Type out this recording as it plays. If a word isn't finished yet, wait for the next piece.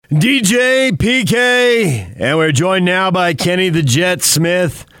DJ PK, and we're joined now by Kenny the Jet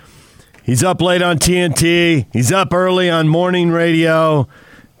Smith. He's up late on TNT. He's up early on morning radio.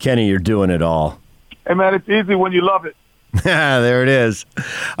 Kenny, you're doing it all. Hey, man, it's easy when you love it. There it is.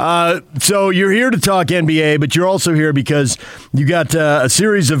 So you're here to talk NBA, but you're also here because you got a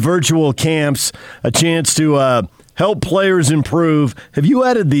series of virtual camps, a chance to help players improve. Have you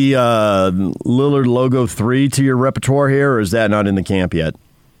added the Lillard Logo 3 to your repertoire here, or is that not in the camp yet?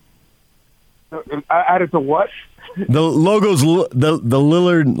 I added to what? The logos, the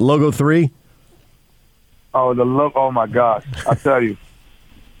Lillard Logo 3? Oh, oh my gosh. I tell you.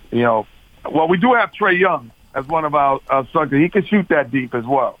 Well, we do have Trae Young as one of our sons. He can shoot that deep as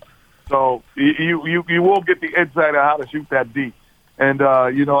well. So you will get the insight on how to shoot that deep. And,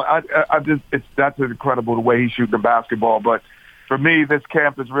 that's incredible the way he's shooting the basketball. But for me, this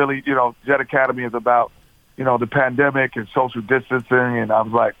camp is really, Jet Academy is about, the pandemic and social distancing. And I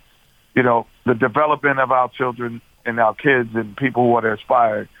was like, the development of our children and our kids and people who want to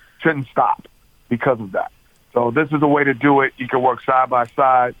aspire shouldn't stop because of that. So this is a way to do it. You can work side by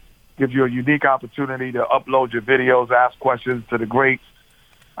side, gives you a unique opportunity to upload your videos, ask questions to the greats.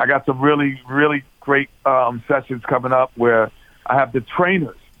 I got some really, really great sessions coming up where I have the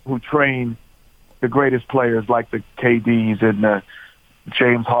trainers who train the greatest players like the KDs and the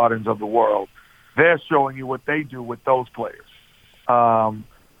James Hardens of the world. They're showing you what they do with those players.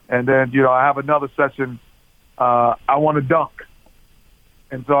 And then, I have another session, I want to dunk.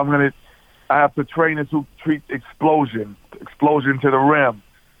 And so I have the trainers who treat explosion to the rim.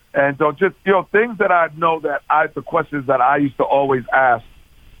 And so just, things that I know the questions that I used to always ask,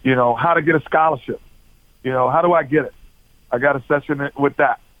 how to get a scholarship. How do I get it? I got a session with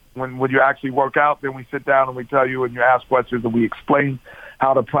that. When you actually work out, then we sit down and we tell you and you ask questions and we explain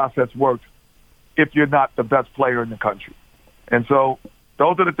how the process works if you're not the best player in the country. And so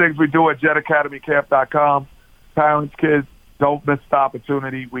those are the things we do at JetAcademyCamp.com. Parents, kids, don't miss the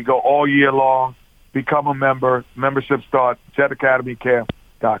opportunity. We go all year long. Become a member. Membership starts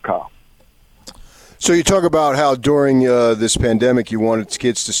JetAcademyCamp.com. So you talk about how during this pandemic you wanted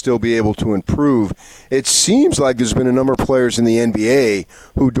kids to still be able to improve. It seems like there's been a number of players in the NBA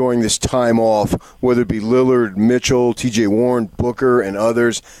who during this time off, whether it be Lillard, Mitchell, T.J. Warren, Booker, and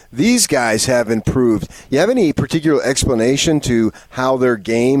others, these guys have improved. You have any particular explanation to how their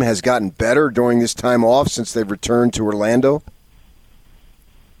game has gotten better during this time off since they've returned to Orlando?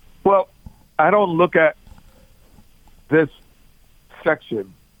 Well, I don't look at this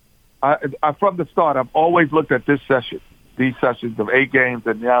section. I from the start, I've always looked at these sessions of 8 games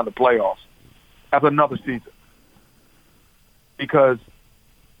and now the playoffs, as another season. Because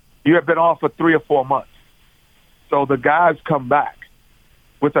you have been off for 3 or 4 months. So the guys come back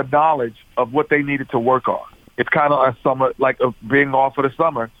with a knowledge of what they needed to work on. It's kind of a summer, like being off for the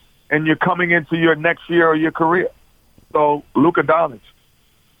summer, and you're coming into your next year of your career. So Luka Doncic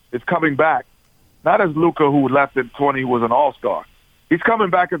is coming back, not as Luka who left in 20 was an all-star. He's coming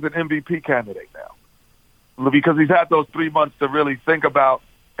back as an MVP candidate now because he's had those 3 months to really think about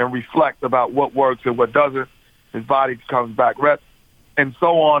and reflect about what works and what doesn't. His body comes back, rest, and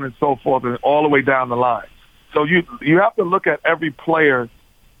so on and so forth, and all the way down the line. So you have to look at every player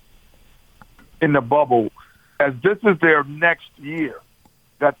in the bubble as this is their next year.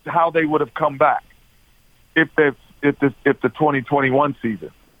 That's how they would have come back if the 2021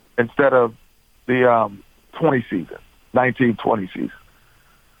 season instead of the 1920 season.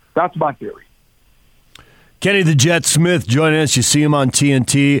 That's my theory. Kenny the Jet Smith joining us. You see him on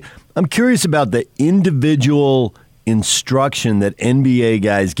TNT. I'm curious about the individual instruction that NBA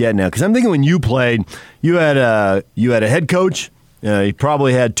guys get now. Because I'm thinking when you played, you had a head coach. You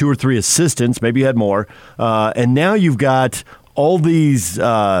probably had 2 or 3 assistants. Maybe you had more. And now you've got all these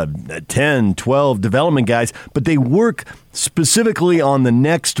 10, 12 development guys, but they work specifically on the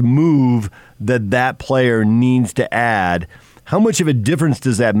next move that player needs to add. How much of a difference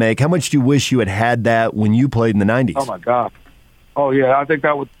does that make? How much do you wish you had that when you played in the 90s? Oh, my God. Oh, yeah, I think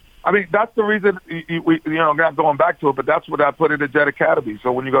that was – I mean, that's the reason we not going back to it, but that's what I put in the Jet Academy.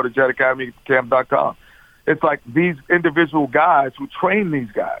 So when you go to JetAcademyCamp.com, it's like these individual guys who train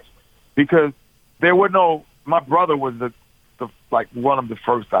these guys because there were no – my brother was one of the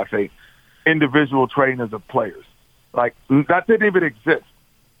first, I think, individual trainers of players. Like, that didn't even exist.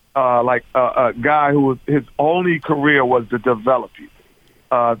 A guy who his only career was to develop you.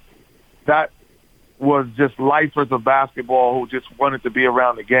 That was just lifers of basketball who just wanted to be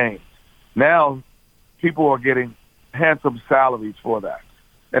around the game. Now, people are getting handsome salaries for that.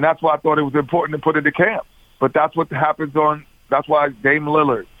 And that's why I thought it was important to put it to camp. But that's what happens that's why Dame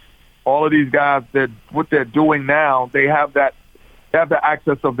Lillard, all of these guys, what they're doing now, they have that They have the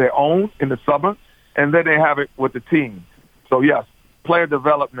access of their own in the summer, and then they have it with the team. So, yes, player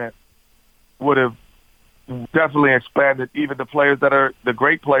development would have definitely expanded even the players that are the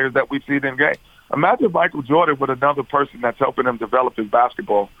great players that we see in game. Imagine Michael Jordan with another person that's helping him develop his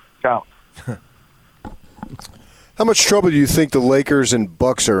basketball talent. How much trouble do you think the Lakers and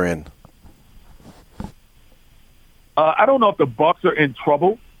Bucks are in? I don't know if the Bucks are in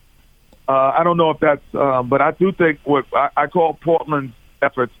trouble. I don't know if that's, but I do think what I call Portland's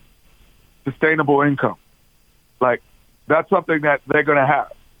efforts sustainable income. Like, that's something that they're going to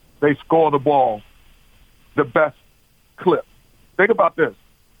have. They score the ball the best clip. Think about this.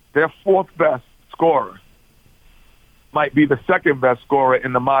 Their fourth best scorer might be the second best scorer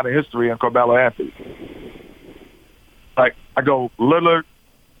in the modern history in Carmelo Anthony. Like, I go Lillard,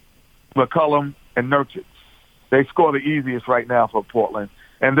 McCollum, and Nurkic. They score the easiest right now for Portland.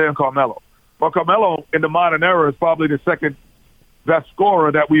 And then Carmelo. Well, Carmelo in the modern era is probably the second best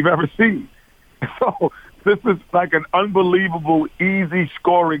scorer that we've ever seen. So this is like an unbelievable, easy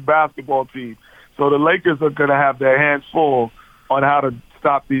scoring basketball team. So the Lakers are going to have their hands full on how to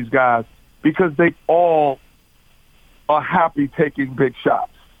stop these guys because they all are happy taking big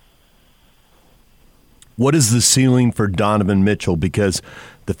shots. What is the ceiling for Donovan Mitchell? Because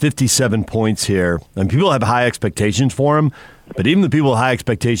the 57 points here, and people have high expectations for him, but even the people with high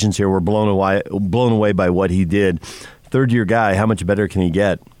expectations here were blown away by what he did. Third-year guy, how much better can he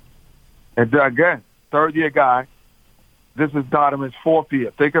get? And again, third-year guy, this is Donovan's fourth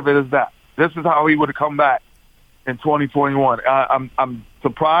year. Think of it as that. This is how he would have come back in 2021. I'm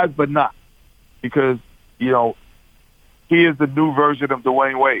surprised, but not, because, you know, he is the new version of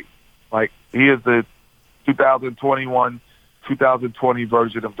Dwayne Wade. Like, he is the 2021, 2020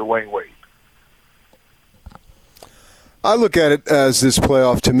 version of Dwayne Wade. I look at it as this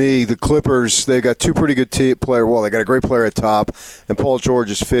playoff, to me, the Clippers, they got two pretty good players. Well, they got a great player at top, and Paul George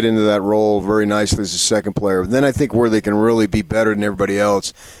has fit into that role very nicely as a second player. Then I think where they can really be better than everybody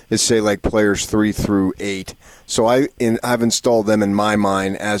else is, say, like players 3 through 8. So I've installed them in my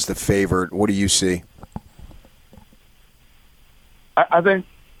mind as the favorite. What do you see? I think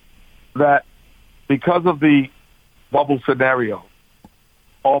that because of the bubble scenario,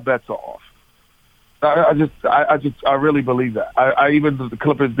 all bets are off. I really believe that. Even the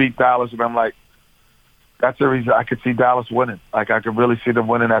Clippers beat Dallas, and I'm like, that series, I could see Dallas winning. Like, I could really see them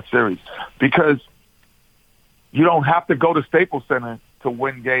winning that series because you don't have to go to Staples Center to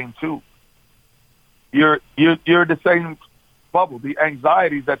win Game 2. You're the same bubble. The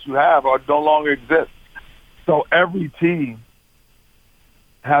anxieties that you have no longer exist. So every team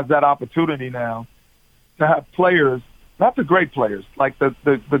has that opportunity now to have players, not the great players, like the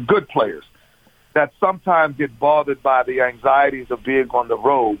good players, that sometimes get bothered by the anxieties of being on the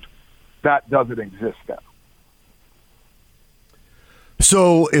road. That doesn't exist now.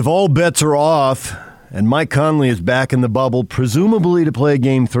 So if all bets are off and Mike Conley is back in the bubble, presumably to play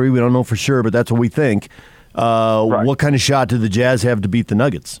Game 3, we don't know for sure, but that's what we think. Right. What kind of shot do the Jazz have to beat the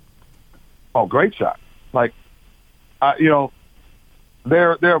Nuggets? Oh, great shot. Like,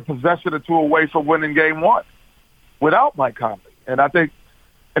 they're a possession or two away from winning Game 1 without Mike Conley. And I think,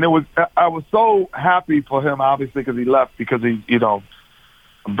 and I was so happy for him, obviously, because he left because he,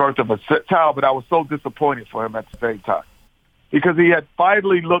 birth of a child, but I was so disappointed for him at the same time because he had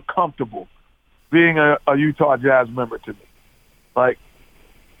finally looked comfortable being a Utah Jazz member to me. Like,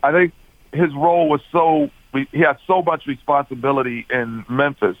 I think his role was he had so much responsibility in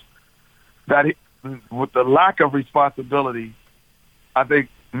Memphis that with the lack of responsibility, I think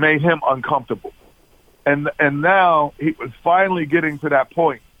made him uncomfortable. And now he was finally getting to that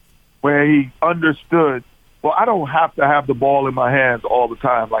point where he understood, well, I don't have to have the ball in my hands all the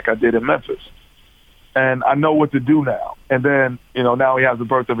time like I did in Memphis. And I know what to do now. And then, now he has the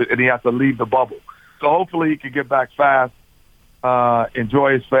birth of it and he has to leave the bubble. So hopefully he can get back fast,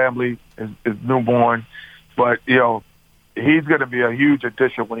 enjoy his family, his newborn. But, he's going to be a huge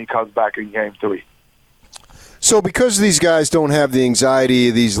addition when he comes back in Game 3. So because these guys don't have the anxiety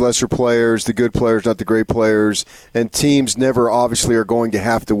of these lesser players, the good players, not the great players, and teams never obviously are going to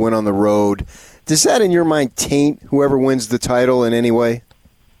have to win on the road, does that in your mind taint whoever wins the title in any way?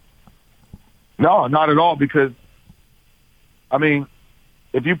 No, not at all, because,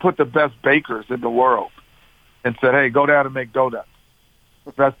 if you put the best bakers in the world and said, hey, go down and make donuts,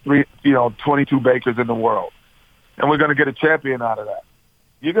 that's 22 bakers in the world, and we're going to get a champion out of that.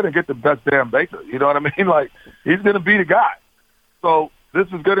 You're going to get the best damn baker. You know what I mean? Like, he's going to be the guy. So this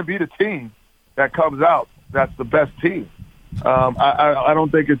is going to be the team that comes out that's the best team. I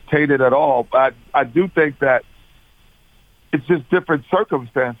don't think it's tainted at all. I do think that it's just different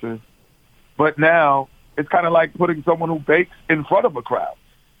circumstances. But now it's kind of like putting someone who bakes in front of a crowd.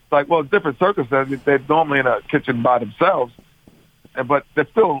 It's like, well, it's different circumstances. They're normally in a kitchen by themselves, but they're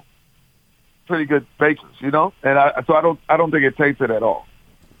still pretty good bakers, you know. And so I don't think it takes it at all.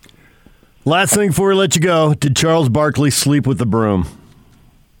 Last thing before we let you go, did Charles Barkley sleep with the broom?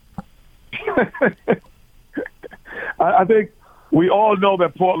 I think we all know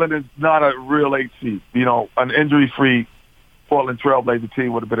that Portland is not a real 8 seed. You know, an injury-free Portland Trailblazer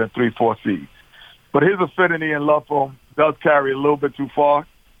team would have been a 3-4 seed. But his affinity and love for him does carry a little bit too far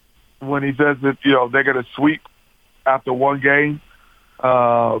when he says that, you know, they're going to sweep after one game.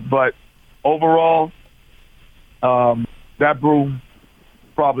 But overall, that broom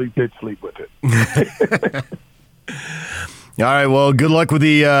probably did sleep with it. All right. Well, good luck with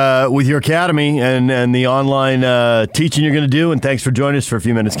the with your academy and the online teaching you're going to do. And thanks for joining us for a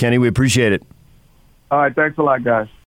few minutes, Kenny. We appreciate it. All right. Thanks a lot, guys.